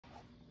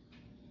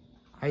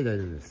はい、大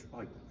丈夫です。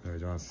はい、お願い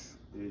します。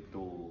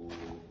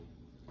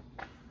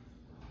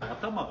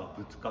頭が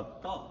ぶつかっ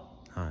た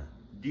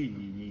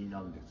D22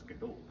 なんですけ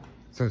ど、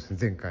そうですね、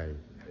前回、はい、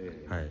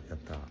やっ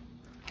た。こ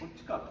っ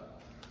ちから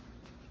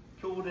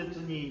強烈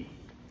に、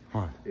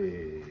はい、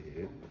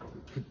振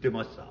って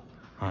ました。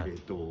はい、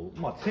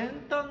まあ先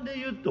端で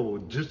言うと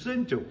10セ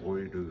ンチを超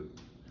える。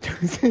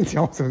10センチ、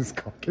あ、そうです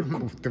か。結構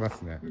振ってま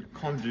すね。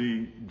感じ、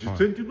10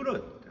センチぐらいだ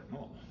ったよな。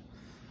はい、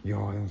いや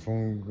ー、でもそ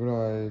んぐ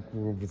らい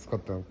こうぶつかっ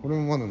たら、これ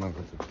もまだなん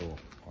かちょっ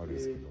とあれで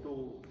すけど。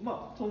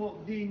まあその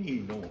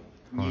D2 の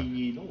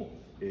22の、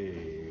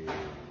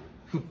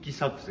復帰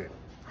作戦。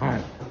は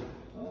い。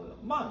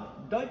ま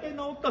あ大体治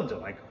ったんじゃ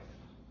ない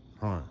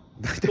か。は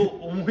い。と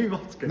思い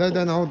ますけど。大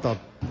体治った。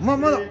まあ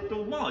まだ。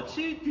まあ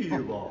強いて言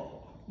えば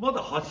ま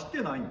だ走っ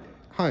てないんで。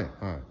はいはい。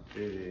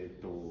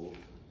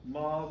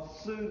まっ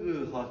す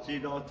ぐ走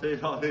らせ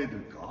られる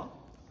か。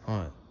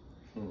は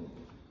い。うん。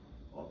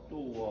あと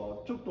は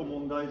ちょっと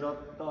問題だっ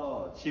た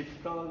シフ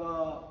ター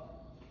が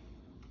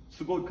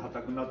すごい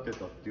硬くなって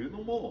たっていうの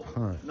も、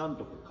はい、なん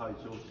とか解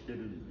消してる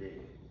んで、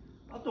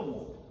あと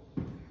も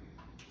う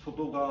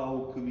外側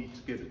を組み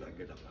付けるだ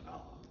けだか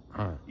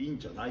ら、はい、いいん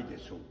じゃないで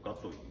しょうか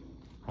という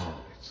こと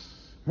で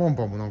す。バン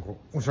パーもなんか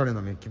おしゃれ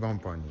なメッキバン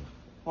パーに。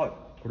はい。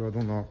これは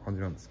どんな感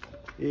じなんですか？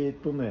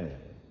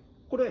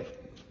これ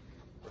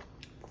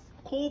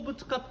こうぶ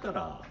つかった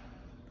ら、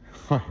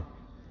はい。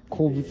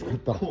こうぶつかっ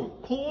たら、こ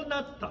う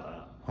なった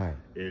ら、はい。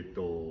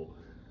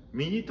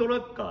ミニトラ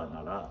ッカー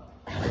なら、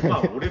ま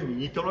あ俺ミ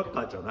ニトラッ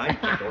カーじゃない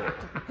け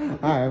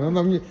ど、はい、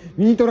まあミ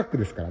ニトラック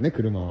ですからね、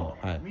車は。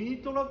はい。ミニ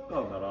トラッカ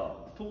ーなら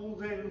当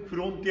然フ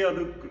ロンティア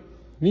ルック。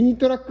ミニ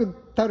トラック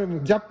たる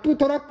もジャップ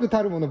トラック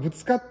たるものぶ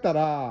つかった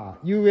ら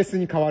US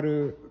に変わ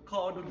る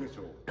でし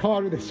ょう。変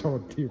わるでしょう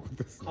っていうこと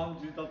ですね。感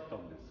じだった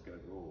んですけど、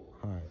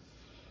はい。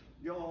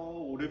いやー、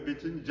俺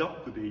別にジャ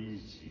ンプでいい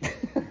し、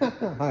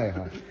はい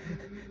はい。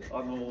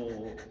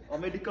ア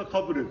メリカ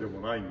かぶれでも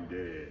ないん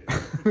で。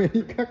アメ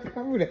リカ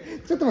かぶれ、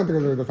ちょっと待っ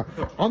てください。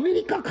アメ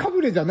リカか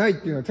ぶれじゃないっ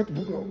ていうのはちょっと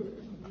僕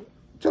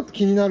ちょっと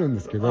気になるん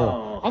ですけ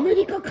ど、アメ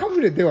リカか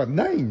ぶれでは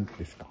ないん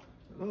ですか？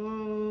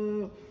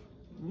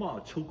ま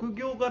あ職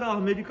業柄ア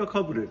メリカ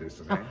かぶれで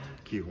すね、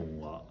基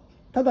本は。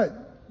ただ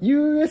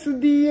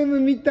USDM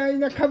みたい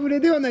なかぶ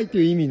れではないと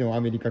いう意味のア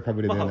メリカか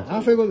ぶれではな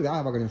い。そういうことで、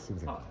わかります。す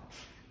みま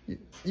せん。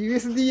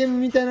USDM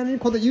みたいなのに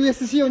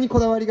US 仕様にこ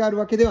だわりがある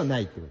わけではな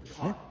いってことで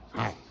すね。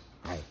はい。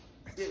はい。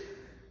で、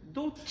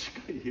どっち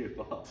か言え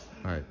ば、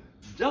はい、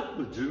ジャ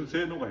ップ純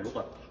正の方が良か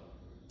っ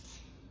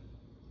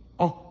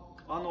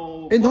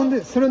た。なん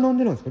で、それなん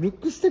でなんですか？ルッ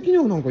クス的に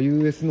はなんか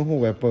US の方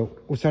がやっぱ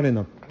おしゃれ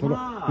な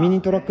ミ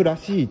ニトラックら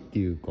しいって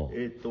いうか。こ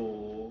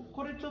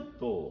れちょっ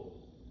と、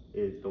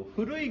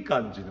古い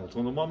感じの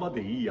そのまま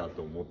でいいや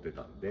と思って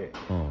たんで、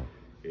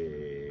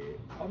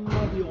あんま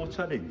りおし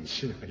ゃれに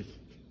しない。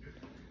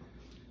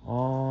そ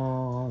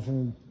の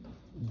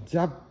ジ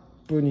ャッ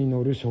プに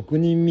乗る職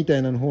人みた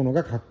いなの方の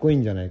がかっこいい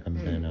んじゃないかみ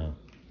たいな。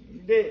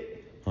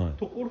で、はい、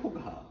ところ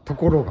が、バ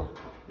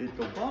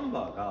ン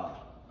バー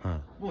が、は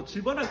い、もうし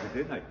ばらく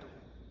出ないと。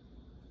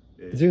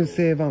純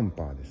正バン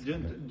パーですか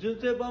ね。純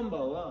正バンバ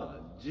ーは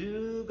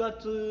10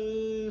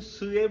月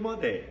末ま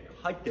で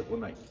入ってこ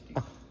ないってい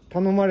う。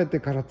頼まれて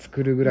から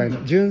作るぐらい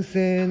の純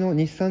正の、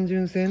日産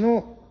純正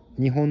の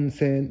日本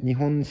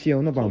仕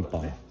様のバンパ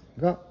ー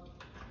が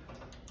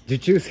受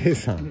注生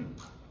産、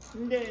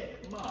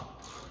で、まあ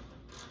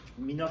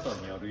皆さ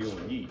んにやるよう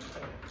に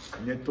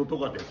ネットと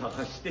かで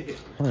探して、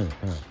はいはい、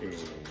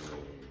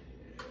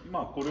ま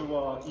あこれ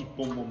は一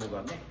本物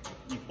だね。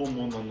一本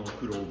物の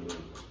クロー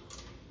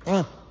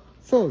ム。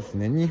そうです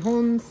ね。日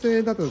本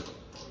製だと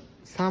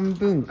3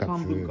分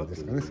割で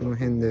すかね。その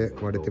辺で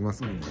割れてま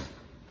すもんね。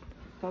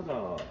ただ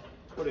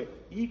これ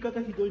言い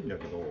方ひどいんだ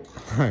けど、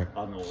はい、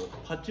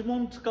パチモ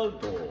ン使う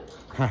と、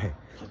はい、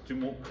パチ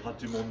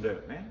モンだよ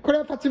ね。これ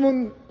はパチモ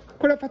ンだと。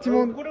これはパ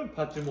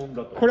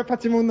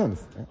チモンなんで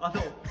すね。は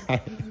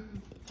い、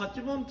パチ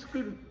モン使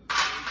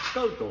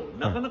うと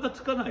なかなか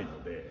つかない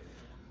ので、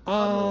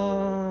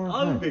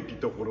合うべき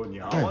ところ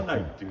に合わな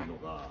いっていうの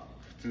が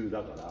普通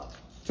だから、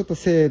ちょっと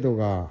精度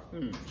が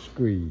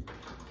低い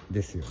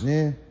ですよ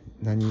ね。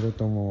何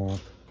事も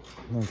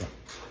なんか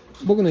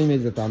僕のイメー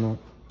ジだと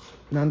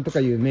なんとか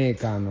いうメー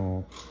カー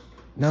の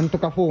なんと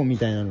か4み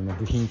たいなのの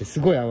部品って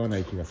すごい合わな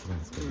い気がするん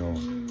ですけど、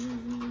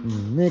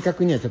明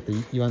確にはちょっと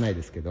言わない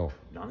ですけど、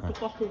なんと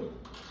か 4？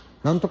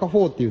 なんとか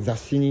4っていう雑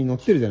誌に載っ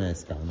てるじゃないで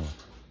すか。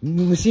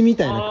虫み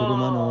たいな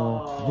車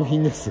の部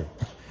品です。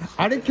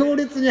あれ強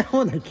烈に合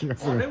わない気が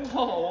する。あれは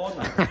合わ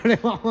ない。あれ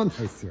は合わない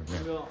ですよね。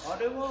あ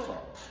れは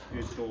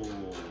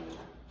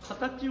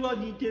形は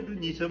似てる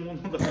偽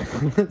物だから。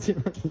形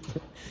は似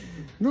て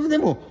る。で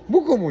も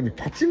僕思うに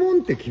パチモ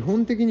ンって基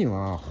本的に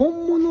は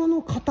本物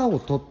の型を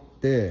取っ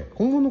て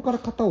本物から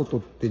型を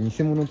取って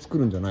偽物を作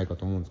るんじゃないか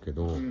と思うんですけ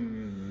ど、な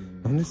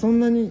んでそん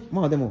なに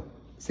でも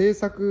制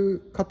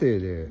作過程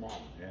で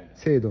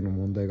精度の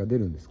問題が出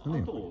るんですか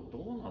ね。あとど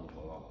うなのか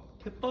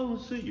な。鉄板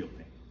薄いよ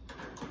ね。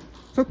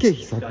それ経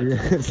費削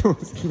減。そう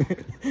ですね。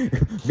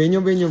ベニ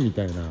ョベニョみ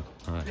たいな。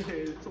で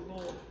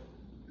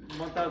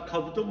またカ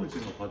ブトムシ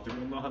のパチ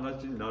モンの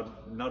話になる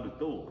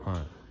と、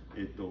は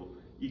い、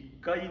一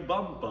回バ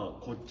ンパー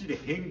こっちで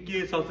変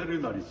形させ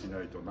るなりし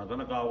ないとなか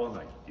なか合わ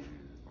ないっていう。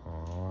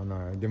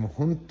でも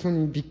本当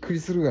にびっくり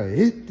するがっ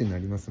てな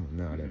りますもん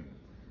ねあれ、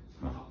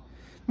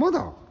ま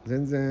だ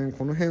全然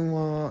この辺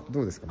はど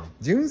うですかね。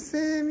純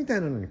正みた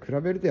いなのに比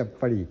べるとやっ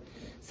ぱり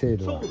精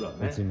度は落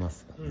ちま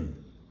すかね。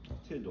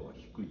精度は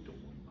低いと思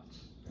いま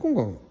す。今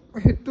回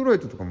ヘッドライ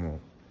トとかも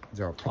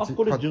じゃあ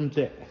これ純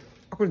正。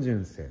これ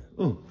純正。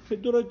ヘ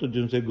ッドライト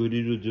純正、グ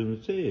リル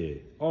純正。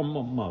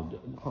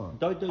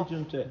大体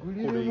純正。グ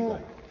リ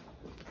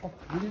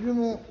ル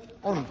も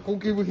高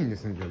級部品で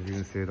すね。じゃあ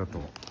純正だと。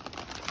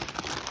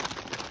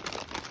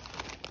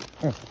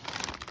こ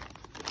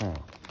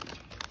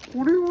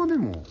れはで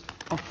もじ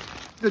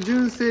ゃあ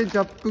純正ジ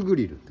ャップグ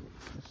リルってこと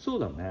ですね。そう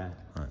だね。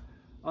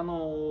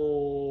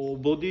ボ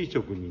ディ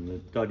色に塗っ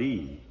た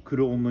りク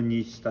ローム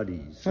にした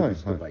りする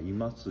人がい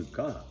ます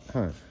が、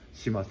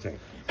しません。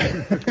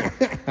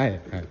はいっ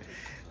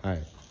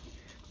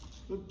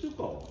ていう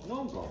か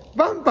なんか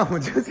バンパーも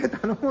純正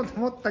頼もうと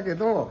思ったけ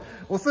ど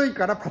遅い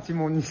からパチ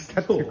モンにし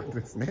たっていうこと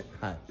ですね。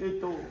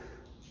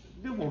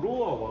でもロア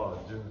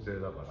は純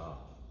正だか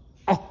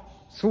ら。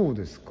そう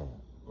ですか。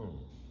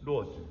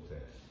ロア純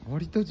正。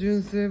割と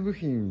純正部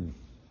品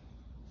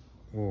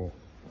を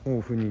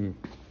豊富に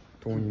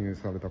投入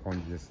された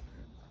感じですね。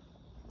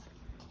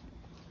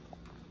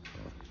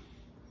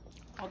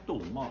あ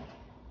と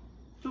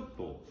ちょっ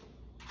と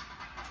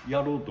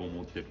やろうと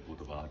思ってるこ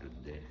とがある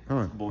んで、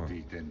ボデ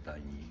ィ全体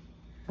に、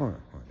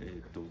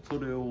そ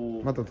れ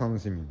をまた楽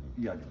しみに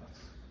やりま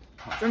す。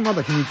それま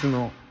だ秘密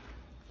の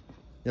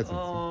やつですね。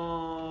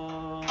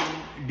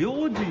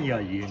領事に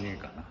は言えねえ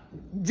かな。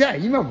じゃあ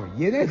今も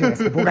言えないじゃないで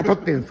すか。僕が撮っ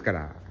てんすか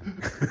ら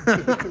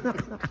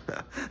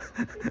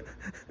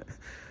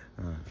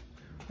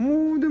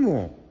もうで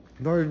も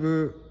だい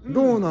ぶ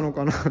どうなの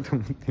かなと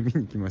思って見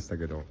に来ました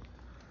けど、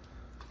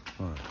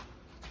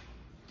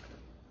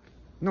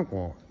なんか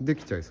で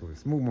きちゃいそうで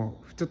す。僕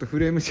もちょっとフ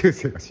レーム修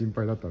正が心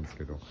配だったんです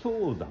けど。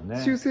そうだ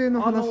ね。修正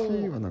の話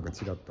はなんか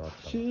ちらっとあっ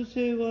た。修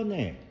正は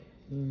ね、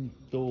や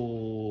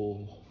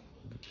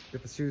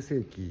っぱ修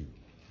正機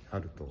あ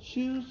ると。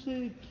修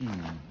正機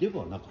で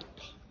はなかった。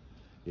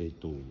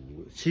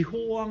四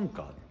方アン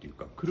カーっていう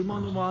か車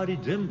の周り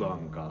全部ア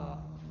ンカ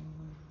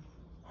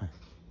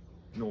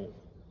ーの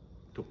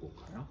とこ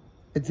かな。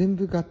全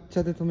部ガッチ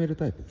ャで止める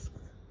タイプですか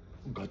ね。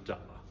ガッチャ。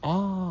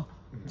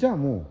じゃあ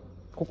もう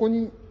ここ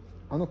に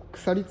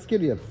鎖つけ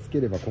るやつつけ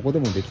ればここで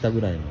もできた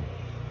ぐらい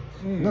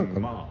の、なん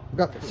か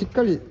しっ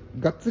かり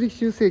がっつり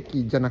修正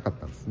機じゃなかっ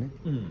たんですね。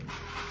でも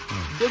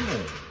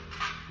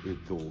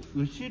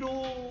後ろ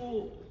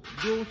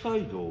両サ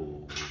イ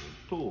ド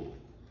と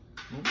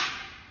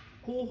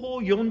後方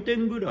4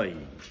点ぐらい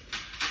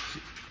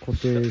固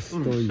定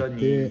しといて、下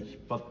に引っ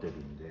張ってる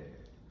んで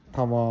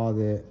タワー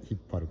で引っ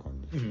張る感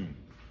じ。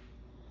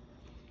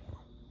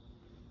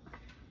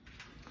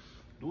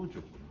どうしよ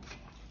うかな。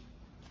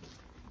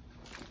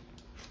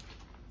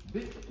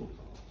ベッド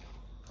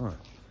さ、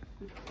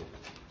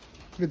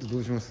ベッドど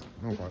うします？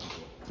なんか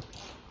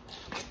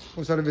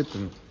おしゃれベッド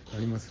あ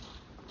ります？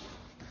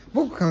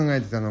僕考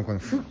えてたのはこの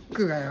フッ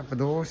クがやっぱ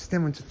どうして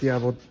もちょっとや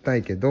ぼった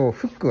いけど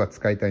フックは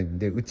使いたいん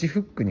で内フ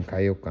ックに変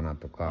えようかな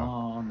とか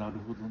考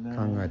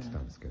えてた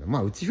んですけど、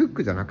内フッ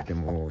クじゃなくて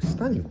も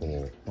下にこ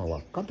う、輪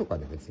っかとか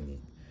で別に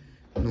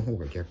の方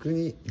が逆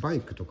にバ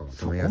イクとかも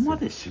止めやすい。そこ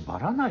まで縛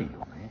らないよね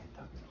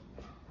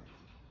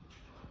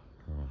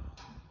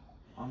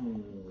多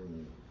分。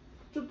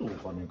ちょっとお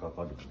金か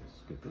かるんです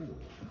けど、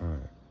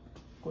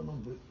この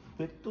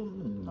ベッド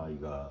内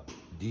が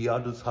リア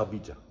ルサ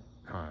ビじゃん。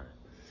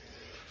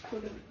こ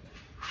れ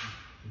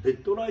ベ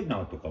ッドライナ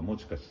ーとかも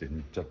しかして塗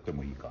っちゃって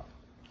もいいか。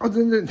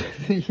全然い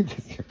いで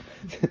すよ。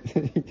全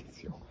然いいで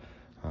すよ。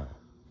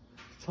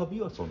サ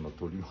ビはそんな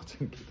取りま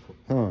せんけ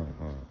ど、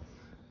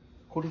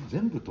これ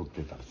全部取っ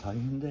てたら大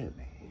変だよ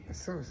ね。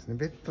そうですね。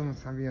ベッドの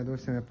サビはどう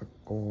してもやっぱ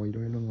こうい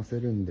ろいろ乗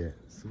せるんで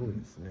すごい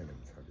ですね。でも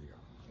サビが。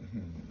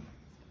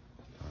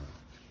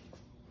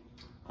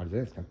あれじゃ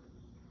ないですか。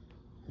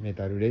メ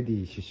タルレデ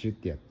ィシュッシュっ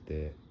てやっ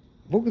て、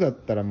僕だっ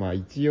たら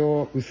一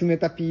応薄め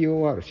た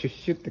POR シュッ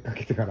シュってか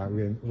けてから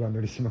上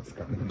塗りします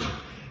からね。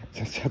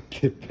シャシャっ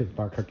てペー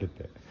パーかけ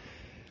て。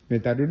メ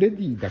タルレデ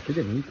ィだけ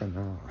でもいいか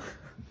な。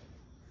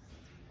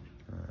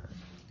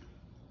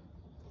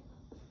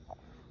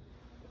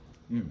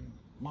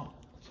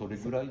それ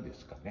ぐらいで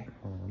すかね。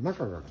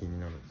中が気に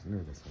なるんですね。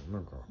な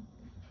んか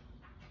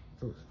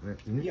そうで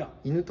すね。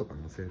犬とか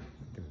乗せてもいい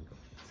か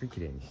も。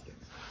綺麗にして。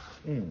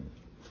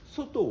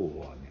外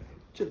はね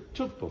ちょ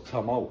っと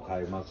様を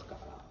変えますか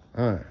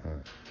ら。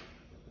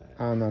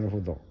なるほ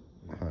ど。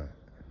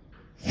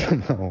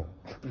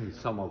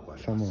様を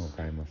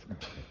変えますから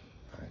ね。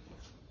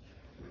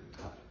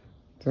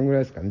そのぐ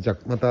らいですかね。じゃあ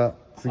また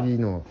次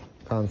の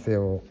完成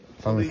を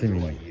楽しみ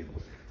に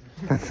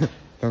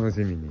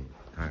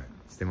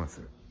してます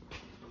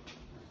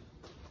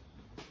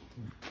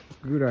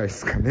ぐらいで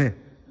すかね。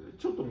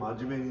ちょっと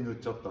真面目に塗っ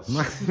ちゃったし。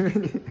真面目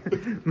に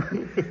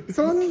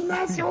そん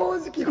な正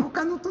直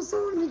他の塗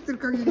装を見てる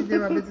限りで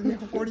は別に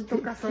埃と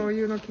かそう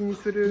いうの気に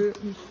する。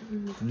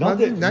な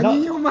ぜ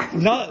何をな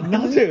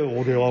ぜ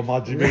俺は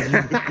真面目に塗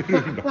って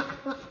るんだ。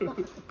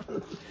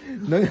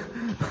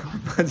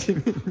真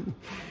面目に、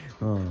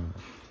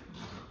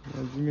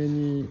真面目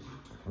に、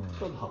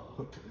ただ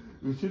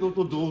後ろ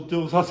と同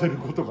調させる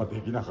ことが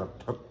できなかっ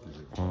たってい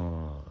う。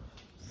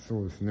そ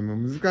うですね、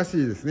難し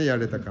いですね、や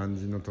れた感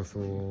じの塗装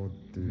っ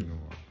ていうのは。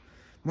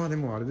まあで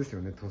もあれです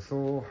よね、塗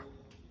装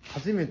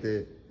初め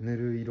て塗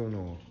る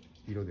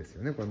色です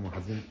よね。これも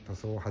塗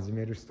装を始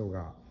める人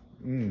が、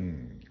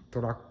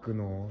トラック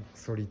の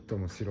ソリッド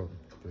の白っ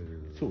ていう。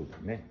そうだ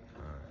ね、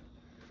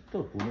た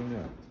だこ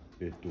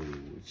れね、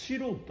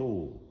白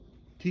と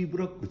T ブ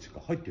ラックし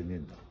か入ってねえ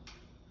んだ。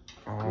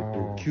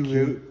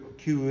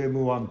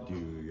QM1 って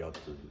いうや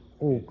つ。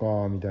オーカ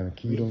ーみたいな、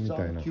黄色み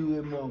たいな。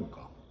QM1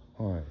 か。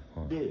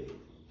で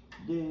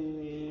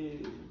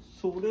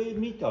それ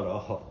見た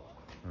ら、あ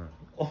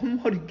ん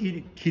まり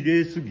綺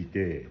麗すぎ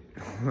て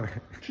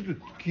ちょっ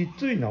とき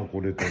ついな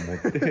これと思っ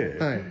て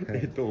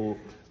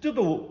ちょっ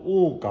と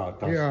オーカ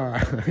ー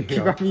足して、黄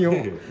ばみを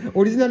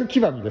オリジナル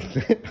黄ばみです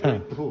ね。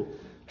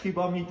黄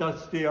ばみ足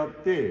してやっ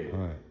て、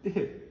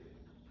で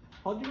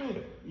初め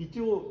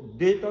一応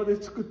データ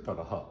で作った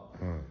ら、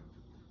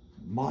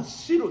真っ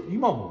白、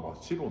今も真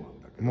っ白なんだ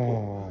けど、ま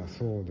あ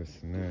そうで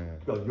すね、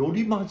よ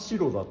り真っ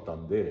白だった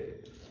んで、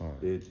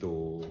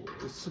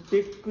スペ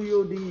ック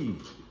より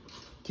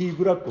T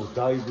ブラックを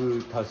だい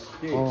ぶ足し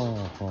て、でオ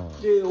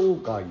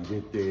ーカー入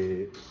れ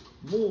て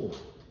も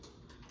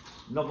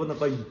なかな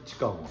か一致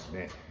感は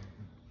ね。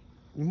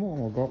今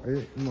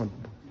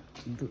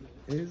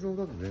映像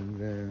だと全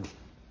然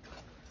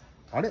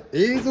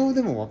映像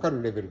でも分か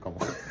るレベルか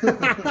も。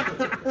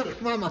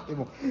まあで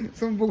も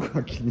その僕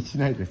は気にし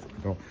ないですけ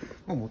ど、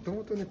もと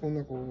もとねこん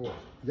な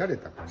やれ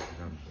た感じ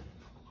なんで。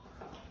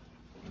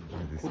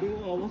これを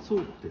合わそう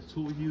って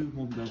そういう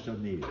問題じゃ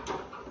ねえよ。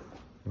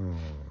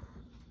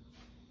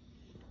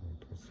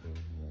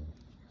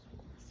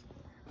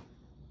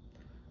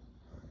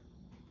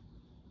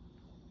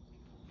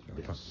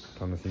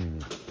楽しみに、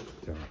じ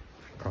ゃあ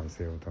完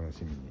成を楽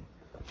しみ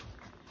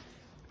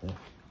に。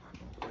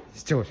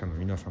視聴者の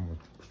皆さんも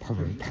多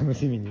分楽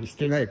しみにし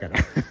てないから。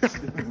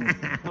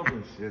多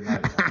分してな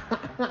い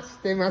し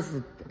てます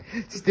って、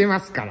してま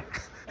すから。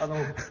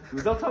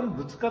宇田さん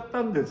ぶつかっ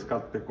たんですか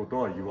ってこと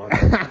は言わな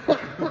い。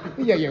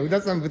いやいや、宇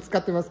田さんぶつか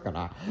ってますか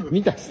ら、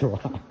見た人は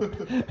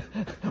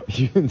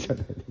言うんじゃ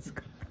ないです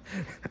か。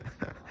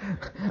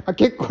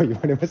結構言わ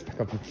れました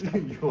か、ぶつか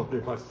言わ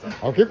れまし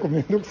た。結構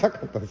面倒くさ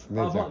かったです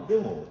ね。じゃあで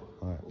も、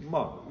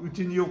う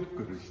ちによ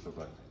く来る人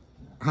だ。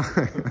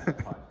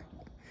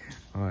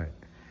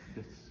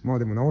まあ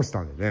でも直し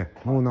たんでね、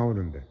もう直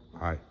るんで、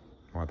ま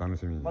あ楽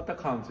しみに。また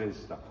完成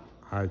した。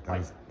楽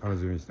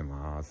しみにして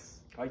ま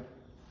す。